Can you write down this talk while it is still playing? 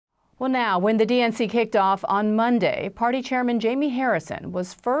Well, now, when the DNC kicked off on Monday, party chairman Jaime Harrison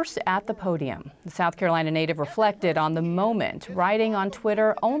was first at the podium. The South Carolina native reflected on the moment, writing on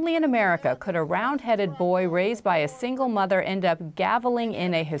Twitter, "Only in America could a round-headed boy raised by a single mother end up gavelling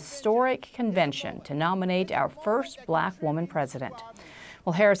in a historic convention to nominate our first black woman president."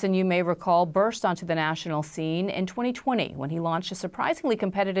 Well, Harrison, you may recall, burst onto the national scene in 2020 when he launched a surprisingly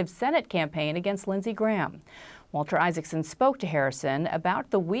competitive Senate campaign against Lindsey Graham. Walter Isaacson spoke to Harrison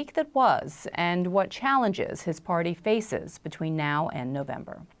about the week that was and what challenges his party faces between now and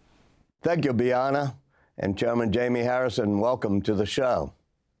November. Thank you, Bianna. And Chairman Jaime Harrison, welcome to the show.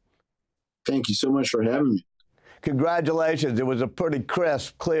 Thank you so much for having me. Congratulations. It was a pretty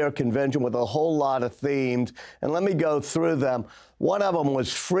crisp, clear convention with a whole lot of themes. And let me go through them. One of them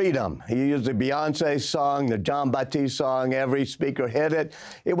was freedom. He used the Beyonce song, the John Batiste song. Every speaker hit it.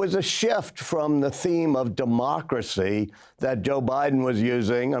 It was a shift from the theme of democracy that Joe Biden was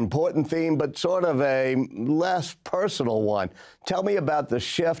using. An important theme, but sort of a less personal one. Tell me about the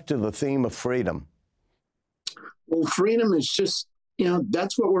shift to the theme of freedom. Well, freedom is just,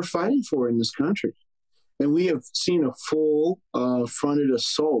 that's what we're fighting for in this country. And we have seen a full-fronted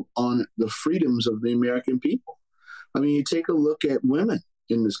assault on the freedoms of the American people. I mean, you take a look at women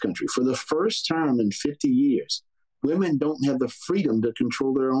in this country. For the first time in 50 years, women don't have the freedom to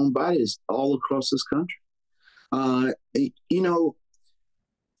control their own bodies all across this country. I'm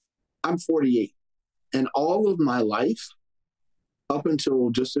 48, and all of my life, up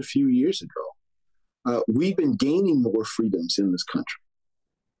until just a few years ago, we've been gaining more freedoms in this country.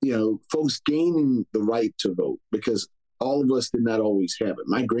 Folks gaining the right to vote, because all of us did not always have it.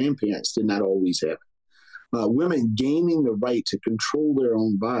 My grandparents did not always have it. Women gaining the right to control their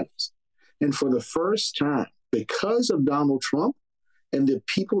own bodies. And for the first time, because of Donald Trump and the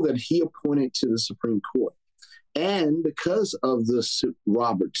people that he appointed to the Supreme Court, and because of the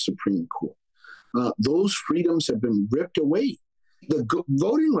Roberts Supreme Court, those freedoms have been ripped away. The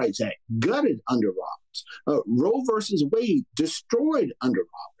Voting Rights Act gutted under Roberts. Roe versus Wade destroyed under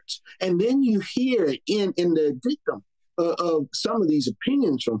Roberts. And then you hear in the dictum of some of these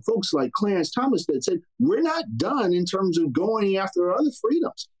opinions from folks like Clarence Thomas that said, we're not done in terms of going after other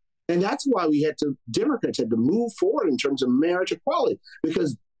freedoms. And that's why Democrats had to move forward in terms of marriage equality,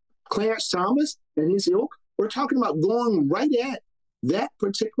 because Clarence Thomas and his ilk were talking about going right at that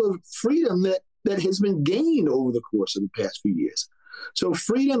particular freedom that has been gained over the course of the past few years. So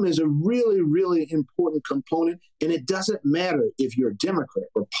freedom is a really, really important component, and it doesn't matter if you're a Democrat,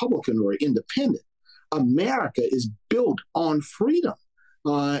 Republican, or independent. America is built on freedom,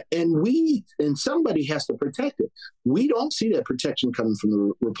 and somebody has to protect it. We don't see that protection coming from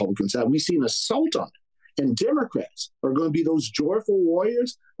the Republican side. We see an assault on it, and Democrats are going to be those joyful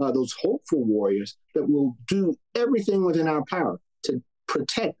warriors, those hopeful warriors that will do everything within our power to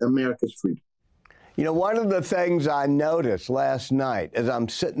protect America's freedom. One of the things I noticed last night as I'm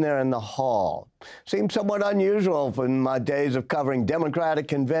sitting there in the hall, seemed somewhat unusual from my days of covering Democratic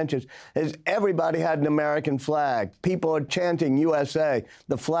conventions, is everybody had an American flag. People are chanting USA.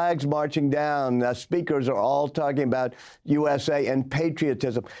 The flag's marching down. The speakers are all talking about USA and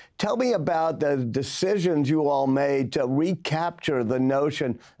patriotism. Tell me about the decisions you all made to recapture the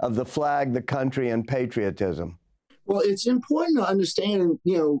notion of the flag, the country, and patriotism. Well, it's important to understand,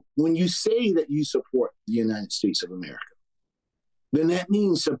 when you say that you support the United States of America, then that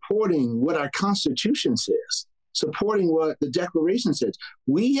means supporting what our Constitution says, supporting what the Declaration says.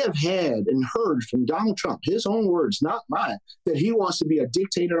 We have had and heard from Donald Trump, his own words, not mine, that he wants to be a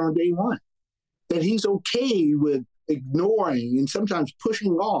dictator on day one, that he's okay with ignoring and sometimes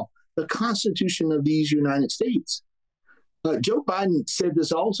pushing off the Constitution of these United States. Joe Biden said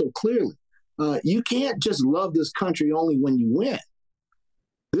this also clearly. You can't just love this country only when you win.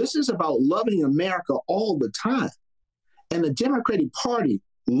 This is about loving America all the time. And the Democratic Party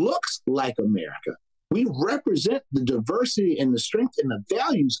looks like America. We represent the diversity and the strength and the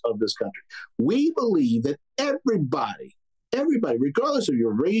values of this country. We believe that everybody, regardless of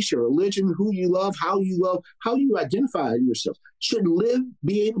your race, your religion, who you love, how you identify yourself, should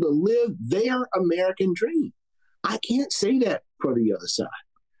be able to live their American dream. I can't say that for the other side.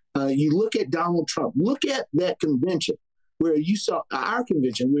 You look at Donald Trump, look at that convention where you saw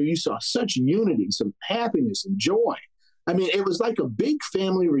such unity, some happiness and joy. I mean, it was like a big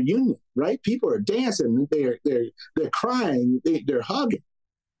family reunion, right? People are dancing, they're crying, they're hugging.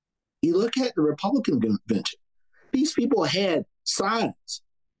 You look at the Republican convention, these people had signs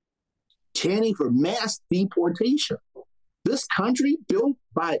chanting for mass deportation. This country built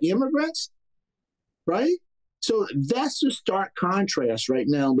by immigrants, right? So that's the stark contrast right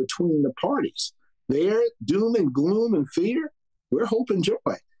now between the parties. They're doom and gloom and fear. We're hope and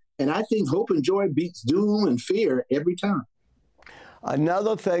joy. And I think hope and joy beats doom and fear every time.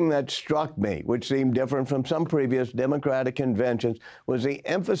 Another thing that struck me, which seemed different from some previous Democratic conventions, was the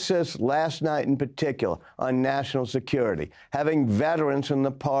emphasis last night in particular on national security, having veterans from the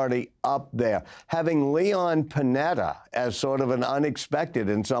party up there, having Leon Panetta as sort of an unexpected,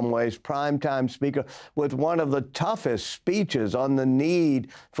 in some ways, primetime speaker with one of the toughest speeches on the need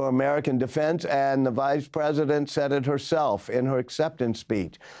for American defense, and the vice president said it herself in her acceptance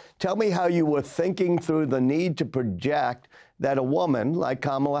speech. Tell me how you were thinking through the need to project that a woman like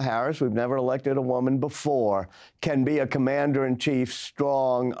Kamala Harris, we've never elected a woman before, can be a commander-in-chief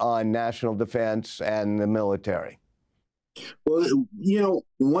strong on national defense and the military. Well, you know,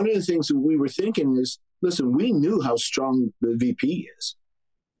 one of the things that we were thinking is, listen, we knew how strong the VP is.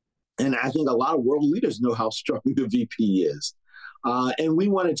 And I think a lot of world leaders know how strong the VP is. And we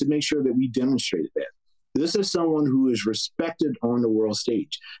wanted to make sure that we demonstrated that. This is someone who is respected on the world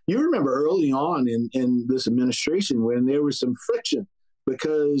stage. You remember early on in this administration when there was some friction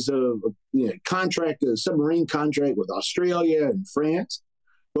because of a submarine contract with Australia and France.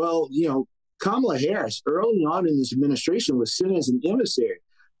 Well, you know, Kamala Harris early on in this administration was sent as an emissary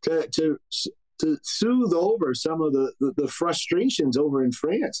to soothe over some of the frustrations over in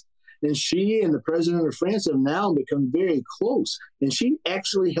France. And she and the president of France have now become very close. And she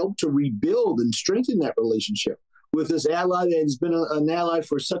actually helped to rebuild and strengthen that relationship with this ally that has been an ally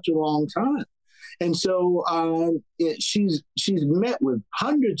for such a long time. And so she's met with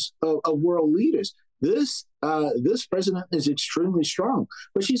hundreds of world leaders. This president is extremely strong,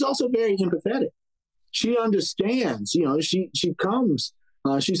 but she's also very empathetic. She understands, you know, she's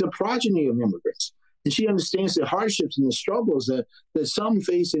a progeny of immigrants. And she understands the hardships and the struggles that some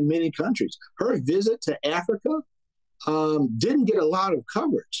face in many countries. Her visit to Africa didn't get a lot of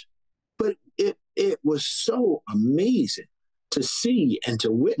coverage, but it was so amazing to see and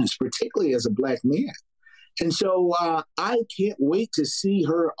to witness, particularly as a Black man. And so I can't wait to see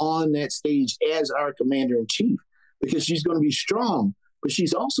her on that stage as our commander-in-chief, because she's going to be strong, but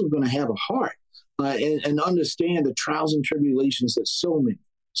she's also going to have a heart and understand the trials and tribulations that so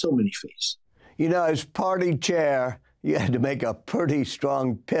many face. You know, as party chair, you had to make a pretty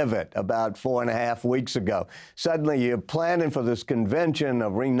strong pivot about 4.5 weeks ago. Suddenly, you're planning for this convention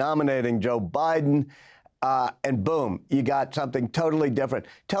of renominating Joe Biden, and boom, you got something totally different.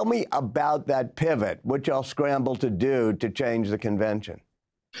 Tell me about that pivot, what y'all scrambled to do to change the convention.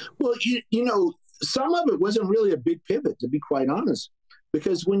 Well, you know, some of it wasn't really a big pivot, to be quite honest,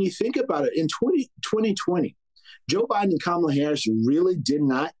 because when you think about it, in 2020, Joe Biden and Kamala Harris really did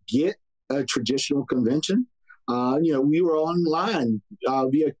not get a traditional convention. You know, we were online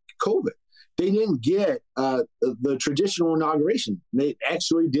via COVID. They didn't get the traditional inauguration. They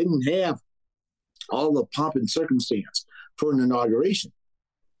actually didn't have all the pomp and circumstance for an inauguration.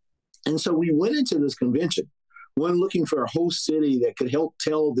 And so we went into this convention, one looking for a host city that could help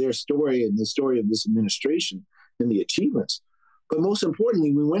tell their story and the story of this administration and the achievements. But most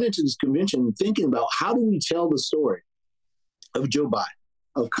importantly, we went into this convention thinking about how do we tell the story of Joe Biden,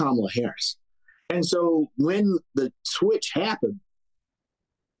 of Kamala Harris. And so when the switch happened,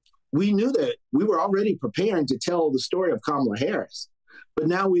 we knew that we were already preparing to tell the story of Kamala Harris. But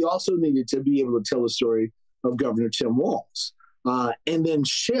now we also needed to be able to tell the story of Governor Tim Walz, and then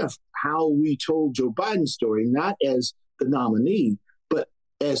shift how we told Joe Biden's story, not as the nominee, but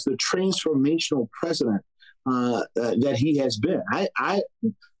as the transformational president that he has been. I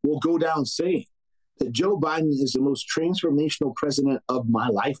will go down saying that Joe Biden is the most transformational president of my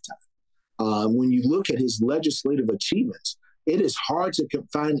lifetime. When you look at his legislative achievements, it is hard to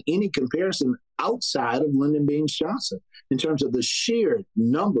find any comparison outside of Lyndon Baines Johnson in terms of the sheer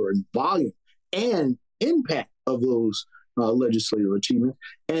number and volume and impact of those legislative achievements.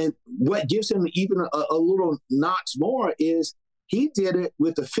 And what gives him even a little notch more is he did it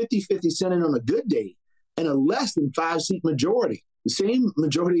with a 50-50 Senate on a good day and a less than 5-seat majority, the same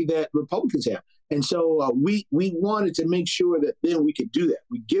majority that Republicans have. And so we wanted to make sure that then we could do that.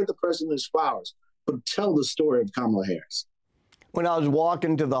 We give the president his flowers, but tell the story of Kamala Harris. When I was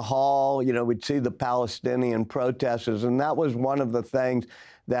walking to the hall, you know, we'd see the Palestinian protesters, and that was one of the things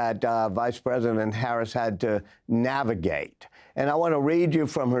that Vice President Harris had to navigate. And I want to read you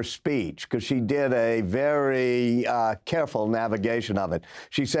from her speech, because she did a very careful navigation of it.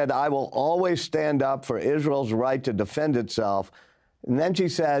 She said, "I will always stand up for Israel's right to defend itself." And then she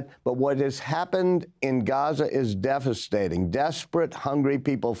said, "But what has happened in Gaza is devastating. Desperate, hungry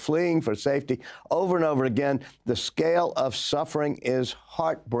people fleeing for safety over and over again. The scale of suffering is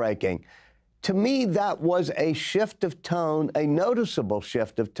heartbreaking." To me, that was a shift of tone, a noticeable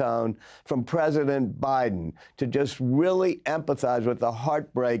shift of tone from President Biden to just really empathize with the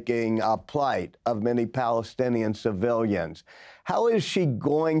heartbreaking plight of many Palestinian civilians. How is she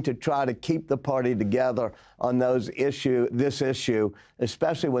going to try to keep the party together on this issue,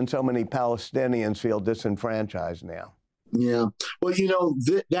 especially when so many Palestinians feel disenfranchised now? Yeah. Well,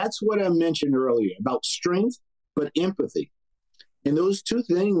 that's what I mentioned earlier about strength, but empathy. And those two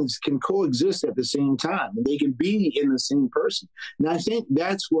things can coexist at the same time. They can be in the same person. And I think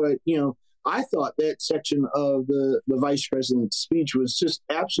that's what, I thought that section of the vice president's speech was just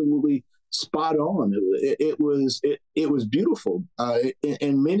absolutely spot on. It was beautiful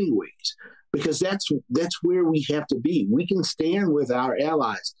in many ways, because that's where we have to be. We can stand with our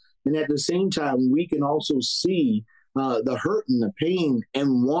allies. And at the same time, we can also see the hurt and the pain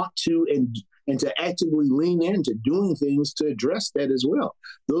and want to and to actively lean into doing things to address that as well.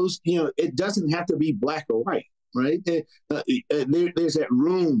 Those, it doesn't have to be black or white, right? There's that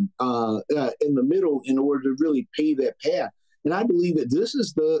room in the middle in order to really pave that path. And I believe that this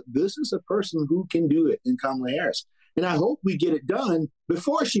is a person who can do it in Kamala Harris. And I hope we get it done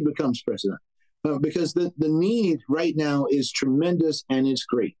before she becomes president, because the need right now is tremendous and it's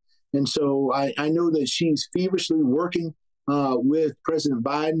great. And so I know that she's feverishly working with President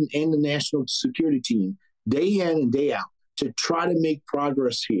Biden and the national security team day in and day out to try to make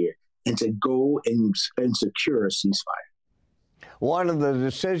progress here and to go and secure a ceasefire. One of the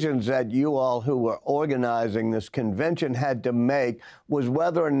decisions that you all who were organizing this convention had to make was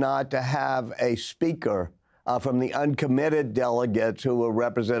whether or not to have a speaker from the uncommitted delegates who were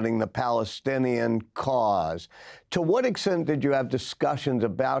representing the Palestinian cause. To what extent did you have discussions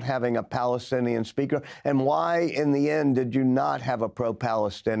about having a Palestinian speaker, and why, in the end, did you not have a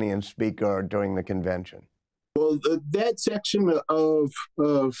pro-Palestinian speaker during the convention? Well, that section of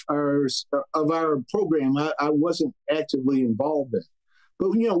our program, I wasn't actively involved in. But,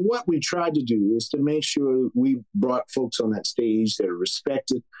 what we tried to do is to make sure we brought folks on that stage that are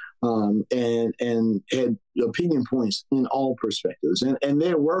respected and had opinion points in all perspectives. And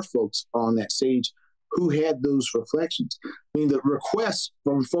there were folks on that stage who had those reflections. I mean, the requests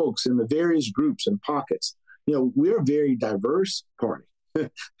from folks in the various groups and pockets, we're a very diverse party.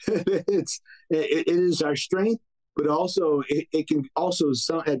 It is our strength, but also it can also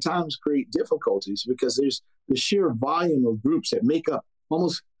at times create difficulties because there's the sheer volume of groups that make up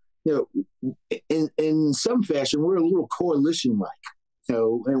almost, in some fashion, we're a little coalition-like.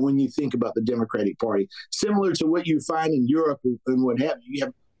 And when you think about the Democratic Party, similar to what you find in Europe and what have you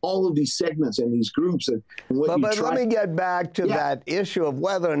have all of these segments and these groups. And what but let me get back to that issue of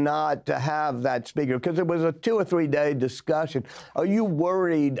whether or not to have that speaker, because it was a 2 or 3 day discussion. Are you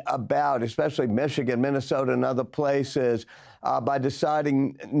worried about, especially Michigan, Minnesota, and other places, by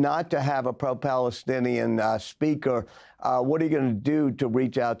deciding not to have a pro-Palestinian speaker, what are you going to do to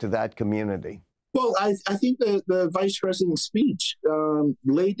reach out to that community? Well, I think the vice president's speech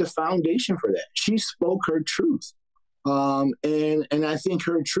laid the foundation for that. She spoke her truth. And I think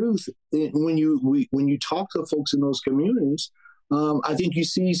her truth, when you talk to folks in those communities, I think you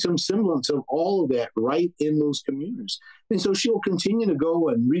see some semblance of all of that right in those communities. And so she'll continue to go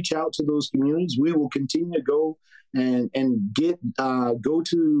and reach out to those communities. We will continue to go and go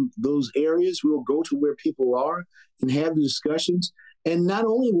to those areas. We'll go to where people are and have the discussions. And not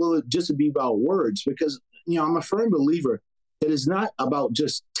only will it just be about words, because, I'm a firm believer that it's not about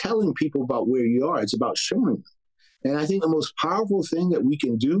just telling people about where you are. It's about showing them. And I think the most powerful thing that we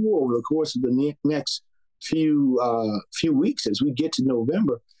can do over the course of the next few weeks as we get to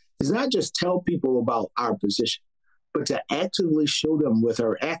November is not just tell people about our position, but to actively show them with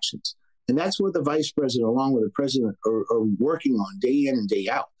our actions. And that's what the vice president, along with the president, are working on day in and day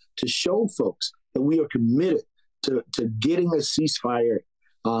out, to show folks that we are committed to getting a ceasefire.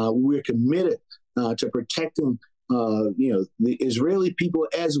 We're committed to protecting, the Israeli people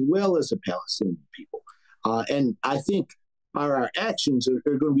as well as the Palestinian people. And I think our actions are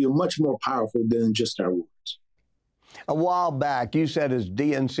going to be much more powerful than just our words. A while back, you said as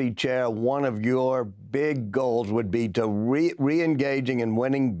DNC chair, one of your big goals would be to re-engaging and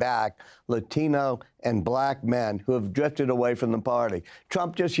winning back Latino and black men who have drifted away from the party.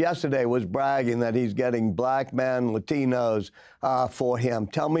 Trump just yesterday was bragging that he's getting black men, Latinos for him.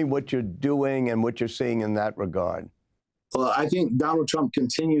 Tell me what you're doing and what you're seeing in that regard. Well, I think Donald Trump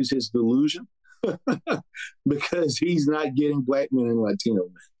continues his delusion because he's not getting black men and Latino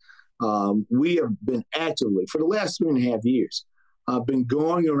men. We have been actively, for the last 3.5 years, been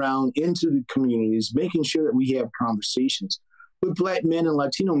going around into the communities, making sure that we have conversations with black men and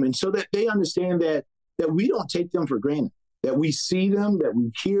Latino men so that they understand that we don't take them for granted. that we see them, that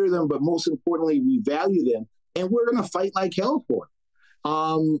we hear them, but most importantly, we value them, and we're going to fight like hell for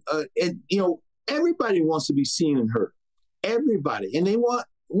them. And everybody wants to be seen and heard. Everybody, and they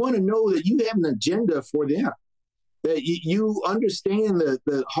want to know that you have an agenda for them, that you understand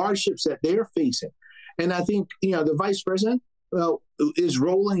the hardships that they're facing. And I think the vice president is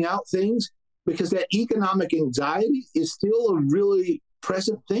rolling out things because that economic anxiety is still a really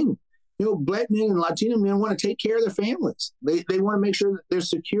present thing. Black men and Latino men want to take care of their families. They want to make sure that there's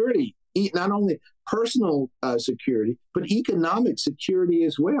security, not only personal security, but economic security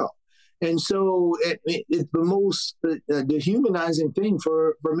as well. And so it's the most dehumanizing thing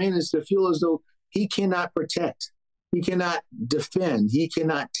for men is to feel as though he cannot protect, he cannot defend, he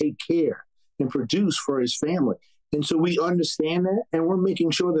cannot take care and produce for his family. And so we understand that, and we're making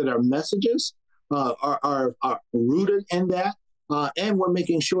sure that our messages are rooted in that. And we're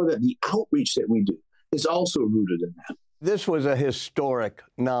making sure that the outreach that we do is also rooted in that. This was a historic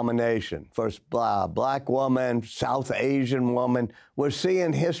nomination. First black woman, South Asian woman. We're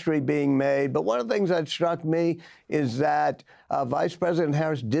seeing history being made. But one of the things that struck me is that Vice President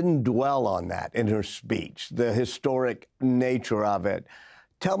Harris didn't dwell on that in her speech, the historic nature of it.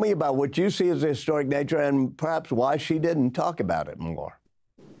 Tell me about what you see as the historic nature and perhaps why she didn't talk about it more.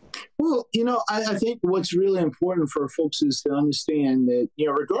 Well, I think what's really important for folks is to understand that,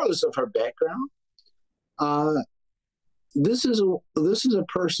 regardless of her background, this is a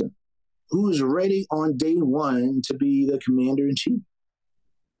person who is ready on day one to be the commander-in-chief.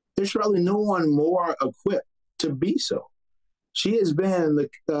 There's probably no one more equipped to be so. She has been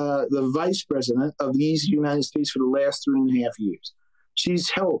the vice president of these United States for the last 3.5 years.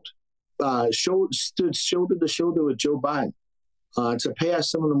 She's helped, stood shoulder to shoulder with Joe Biden to pass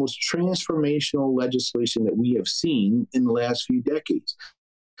some of the most transformational legislation that we have seen in the last few decades,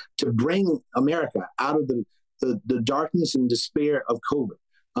 to bring America out of the darkness and despair of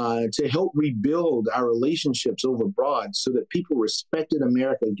COVID, to help rebuild our relationships over abroad so that people respected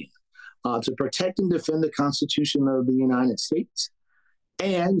America again, to protect and defend the Constitution of the United States.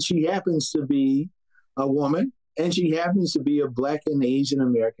 And she happens to be a woman, and she happens to be of Black and Asian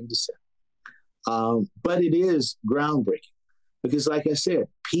American descent. But it is groundbreaking. Because like I said,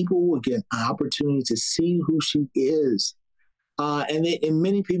 people will get an opportunity to see who she is. And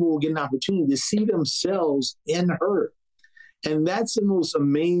many people will get an opportunity to see themselves in her. And that's the most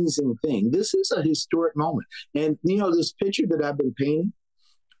amazing thing. This is a historic moment. And, this picture that I've been painting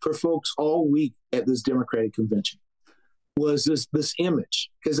for folks all week at this Democratic convention was this image.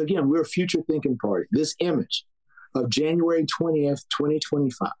 Because, again, we're a future thinking party. This image of January 20th,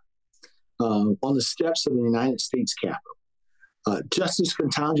 2025, on the steps of the United States Capitol. Justice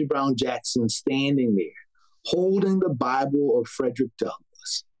Ketanji Brown Jackson standing there, holding the Bible of Frederick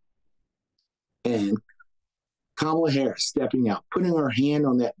Douglass, and Kamala Harris stepping out, putting her hand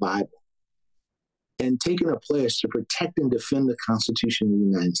on that Bible, and taking a pledge to protect and defend the Constitution of the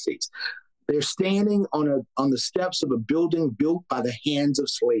United States. They're standing on the steps of a building built by the hands of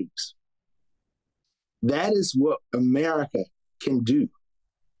slaves. That is what America can do.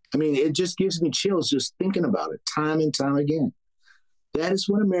 I mean, it just gives me chills just thinking about it time and time again. That is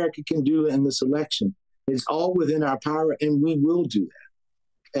what America can do in this election. It's all within our power, and we will do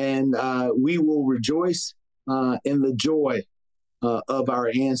that. And we will rejoice in the joy of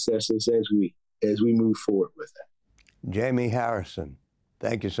our ancestors as we move forward with that. Jaime Harrison,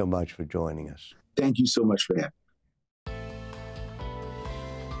 thank you so much for joining us. Thank you so much for having me.